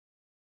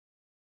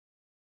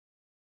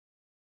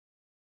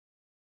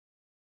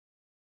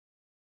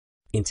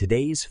In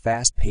today's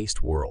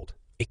fast-paced world,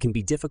 it can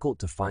be difficult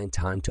to find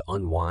time to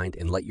unwind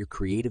and let your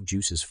creative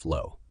juices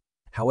flow.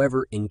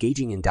 However,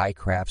 engaging in die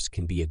crafts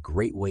can be a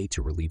great way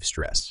to relieve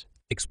stress,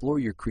 explore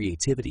your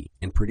creativity,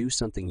 and produce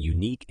something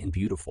unique and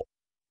beautiful.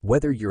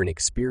 Whether you're an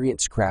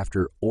experienced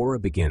crafter or a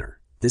beginner,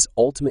 this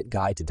ultimate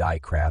guide to die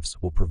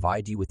crafts will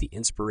provide you with the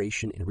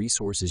inspiration and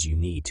resources you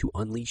need to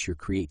unleash your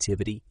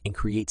creativity and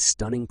create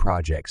stunning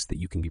projects that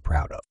you can be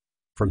proud of.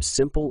 From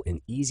simple and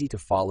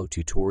easy-to-follow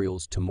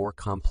tutorials to more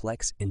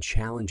complex and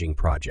challenging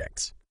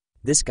projects,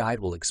 this guide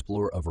will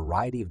explore a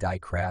variety of die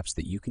crafts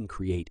that you can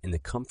create in the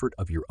comfort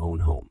of your own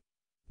home.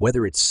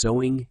 Whether it's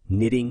sewing,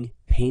 knitting,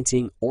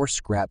 painting, or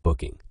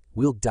scrapbooking,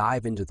 we'll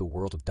dive into the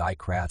world of die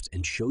crafts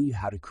and show you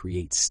how to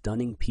create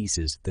stunning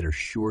pieces that are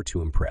sure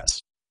to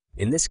impress.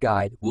 In this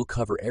guide, we'll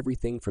cover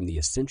everything from the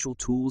essential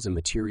tools and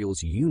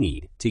materials you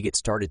need to get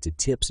started to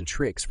tips and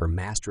tricks for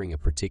mastering a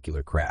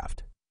particular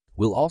craft.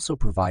 We'll also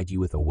provide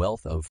you with a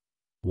wealth of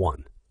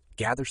 1.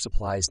 Gather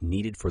supplies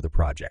needed for the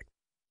project.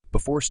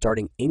 Before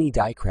starting any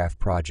die craft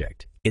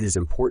project, it is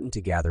important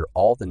to gather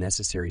all the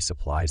necessary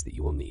supplies that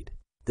you will need.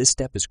 This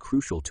step is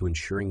crucial to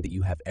ensuring that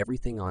you have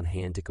everything on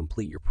hand to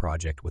complete your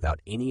project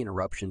without any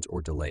interruptions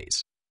or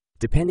delays.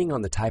 Depending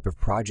on the type of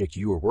project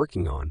you are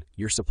working on,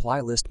 your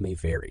supply list may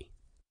vary.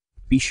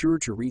 Be sure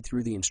to read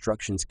through the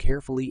instructions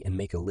carefully and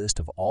make a list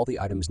of all the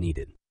items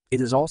needed. It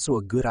is also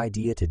a good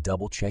idea to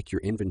double-check your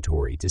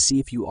inventory to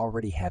see if you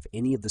already have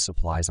any of the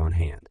supplies on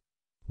hand.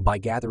 By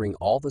gathering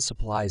all the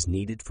supplies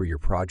needed for your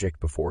project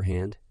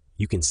beforehand,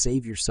 you can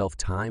save yourself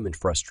time and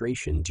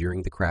frustration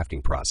during the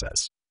crafting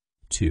process.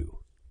 2.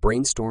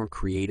 Brainstorm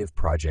creative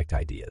project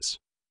ideas.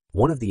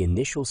 One of the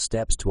initial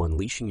steps to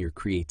unleashing your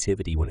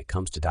creativity when it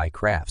comes to die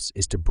crafts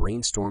is to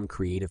brainstorm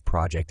creative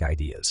project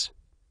ideas.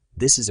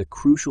 This is a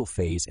crucial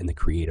phase in the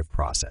creative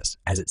process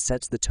as it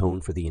sets the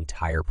tone for the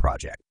entire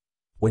project.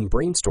 When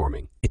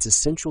brainstorming, it's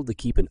essential to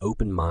keep an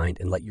open mind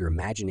and let your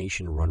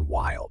imagination run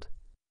wild.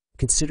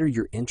 Consider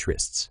your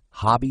interests,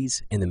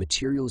 hobbies, and the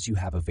materials you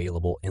have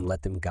available and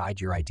let them guide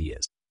your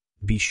ideas.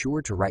 Be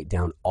sure to write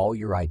down all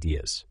your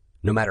ideas,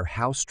 no matter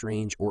how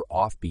strange or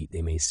offbeat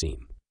they may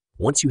seem.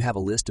 Once you have a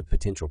list of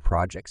potential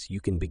projects,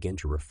 you can begin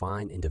to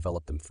refine and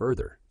develop them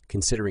further,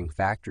 considering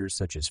factors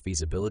such as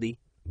feasibility,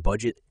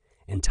 budget,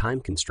 and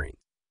time constraints.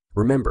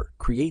 Remember,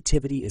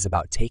 creativity is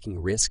about taking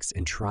risks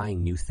and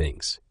trying new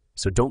things,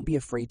 so don't be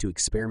afraid to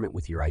experiment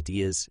with your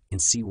ideas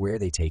and see where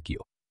they take you.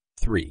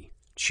 3.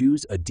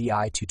 Choose a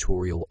DI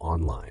tutorial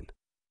online.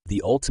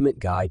 The ultimate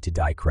guide to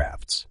die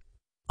crafts.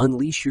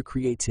 Unleash Your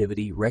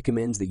Creativity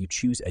recommends that you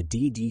choose a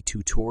DI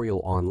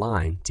tutorial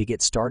online to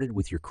get started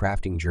with your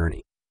crafting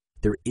journey.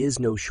 There is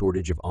no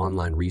shortage of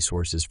online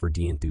resources for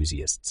DI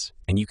enthusiasts,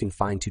 and you can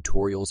find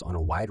tutorials on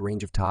a wide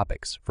range of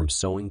topics from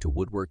sewing to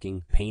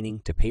woodworking,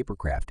 painting to paper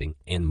crafting,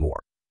 and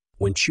more.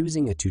 When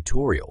choosing a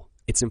tutorial,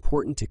 it's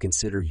important to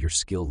consider your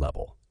skill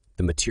level,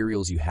 the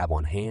materials you have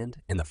on hand,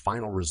 and the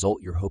final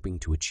result you're hoping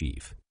to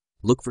achieve.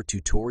 Look for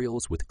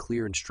tutorials with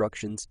clear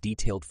instructions,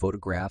 detailed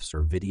photographs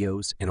or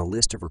videos, and a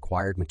list of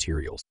required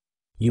materials.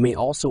 You may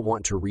also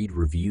want to read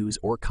reviews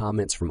or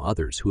comments from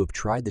others who have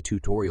tried the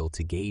tutorial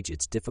to gauge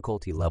its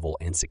difficulty level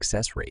and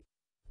success rate.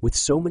 With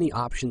so many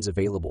options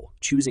available,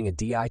 choosing a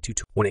DI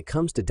tutorial when it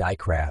comes to die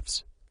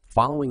crafts,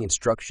 following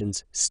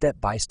instructions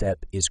step by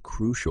step is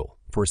crucial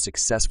for a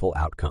successful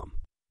outcome.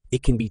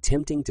 It can be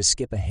tempting to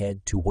skip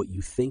ahead to what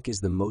you think is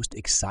the most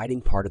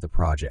exciting part of the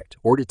project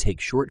or to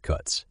take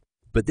shortcuts,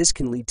 but this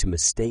can lead to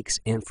mistakes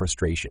and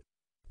frustration.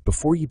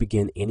 Before you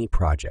begin any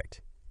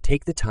project,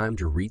 take the time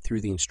to read through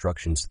the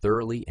instructions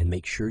thoroughly and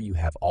make sure you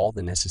have all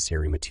the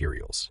necessary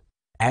materials.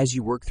 As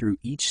you work through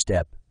each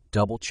step,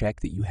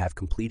 double-check that you have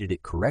completed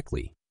it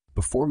correctly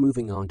before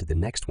moving on to the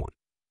next one.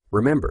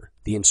 Remember,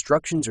 the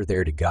instructions are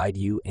there to guide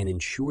you and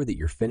ensure that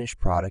your finished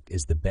product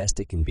is the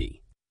best it can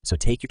be. So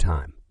take your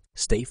time,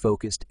 stay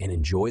focused, and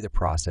enjoy the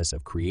process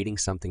of creating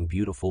something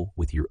beautiful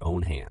with your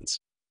own hands.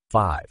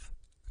 5.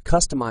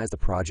 Customize the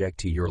project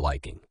to your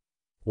liking.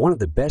 One of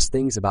the best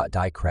things about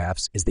die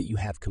crafts is that you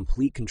have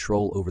complete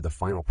control over the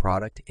final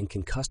product and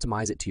can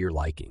customize it to your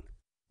liking.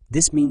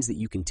 This means that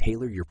you can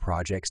tailor your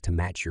projects to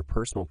match your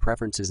personal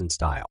preferences and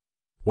style.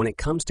 When it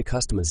comes to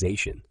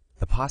customization,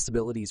 the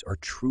possibilities are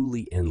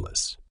truly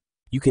endless.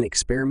 You can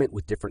experiment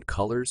with different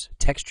colors,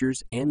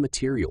 textures, and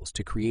materials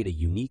to create a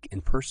unique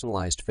and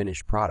personalized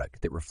finished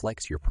product that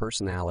reflects your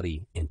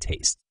personality and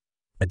taste.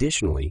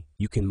 Additionally,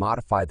 you can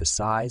modify the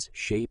size,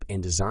 shape,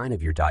 and design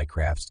of your die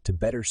crafts to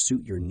better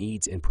suit your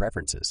needs and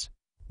preferences.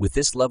 With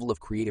this level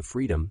of creative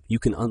freedom, you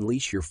can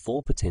unleash your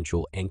full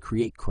potential and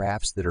create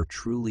crafts that are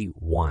truly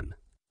one,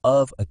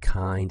 of a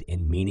kind,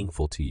 and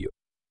meaningful to you.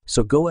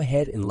 So go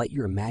ahead and let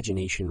your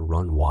imagination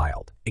run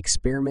wild,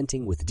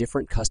 experimenting with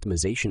different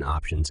customization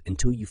options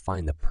until you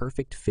find the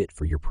perfect fit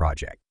for your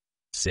project.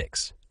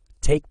 6.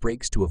 Take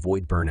breaks to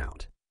avoid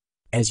burnout.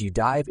 As you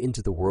dive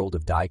into the world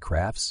of die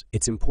crafts,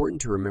 it's important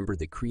to remember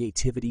that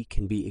creativity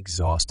can be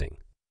exhausting.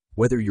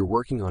 Whether you're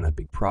working on a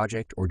big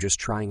project or just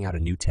trying out a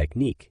new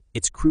technique,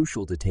 it's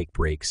crucial to take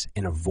breaks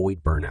and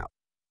avoid burnout.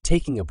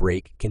 Taking a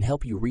break can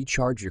help you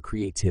recharge your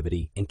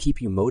creativity and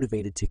keep you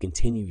motivated to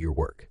continue your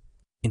work.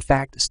 In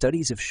fact,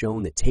 studies have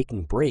shown that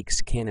taking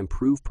breaks can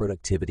improve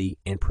productivity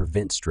and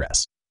prevent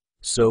stress.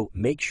 So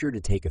make sure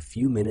to take a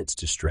few minutes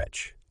to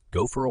stretch,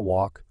 go for a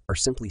walk, or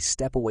simply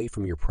step away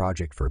from your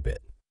project for a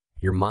bit.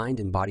 Your mind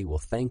and body will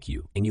thank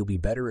you, and you'll be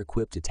better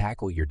equipped to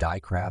tackle your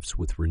die crafts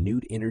with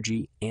renewed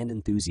energy and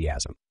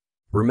enthusiasm.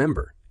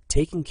 Remember,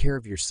 taking care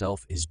of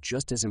yourself is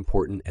just as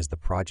important as the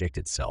project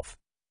itself.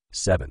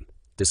 7.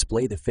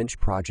 Display the finished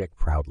project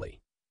proudly.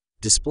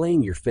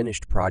 Displaying your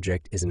finished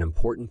project is an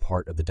important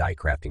part of the die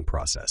crafting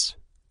process.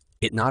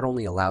 It not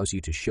only allows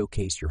you to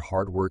showcase your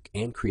hard work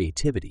and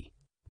creativity,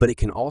 but it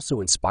can also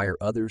inspire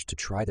others to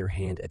try their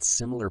hand at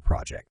similar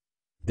projects.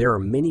 There are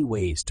many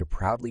ways to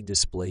proudly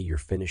display your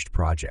finished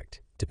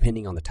project,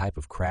 depending on the type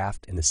of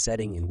craft and the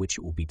setting in which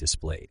it will be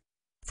displayed.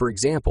 For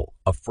example,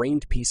 a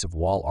framed piece of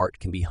wall art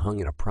can be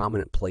hung in a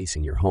prominent place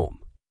in your home,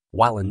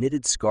 while a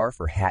knitted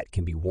scarf or hat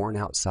can be worn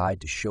outside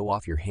to show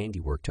off your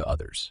handiwork to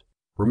others.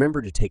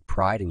 Remember to take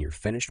pride in your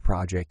finished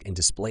project and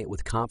display it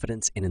with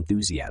confidence and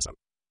enthusiasm.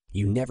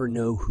 You never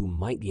know who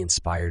might be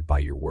inspired by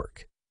your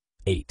work.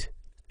 8.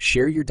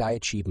 Share your die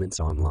achievements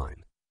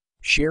online.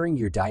 Sharing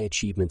your die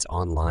achievements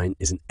online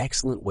is an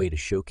excellent way to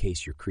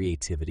showcase your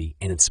creativity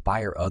and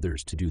inspire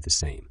others to do the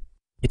same.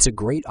 It's a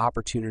great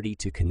opportunity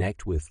to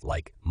connect with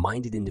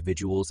like-minded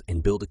individuals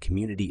and build a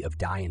community of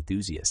die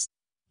enthusiasts.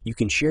 You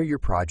can share your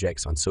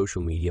projects on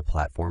social media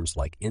platforms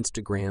like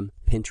Instagram,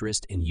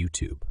 Pinterest, and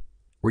YouTube,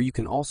 where you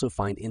can also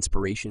find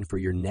inspiration for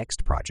your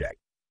next project.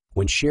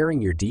 When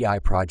sharing your DI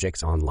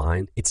projects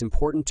online, it's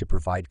important to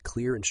provide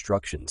clear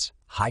instructions,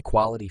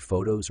 high-quality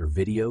photos or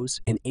videos,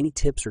 and any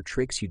tips or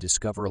tricks you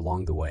discover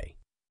along the way.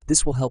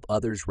 This will help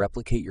others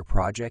replicate your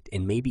project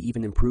and maybe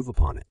even improve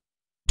upon it.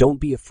 Don't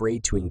be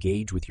afraid to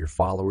engage with your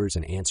followers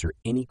and answer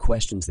any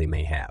questions they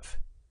may have.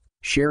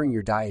 Sharing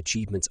your die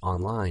achievements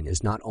online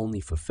is not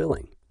only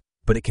fulfilling,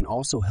 but it can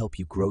also help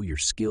you grow your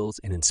skills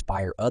and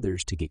inspire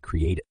others to get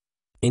creative.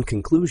 In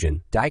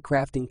conclusion, die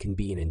crafting can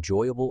be an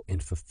enjoyable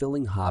and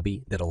fulfilling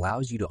hobby that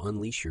allows you to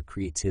unleash your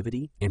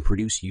creativity and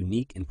produce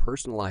unique and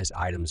personalized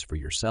items for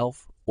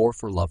yourself or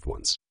for loved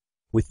ones.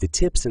 With the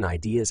tips and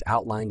ideas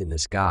outlined in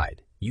this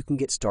guide, you can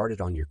get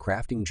started on your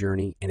crafting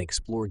journey and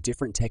explore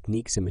different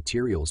techniques and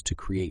materials to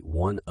create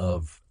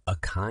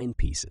one-of-a-kind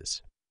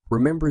pieces.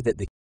 Remember that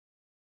the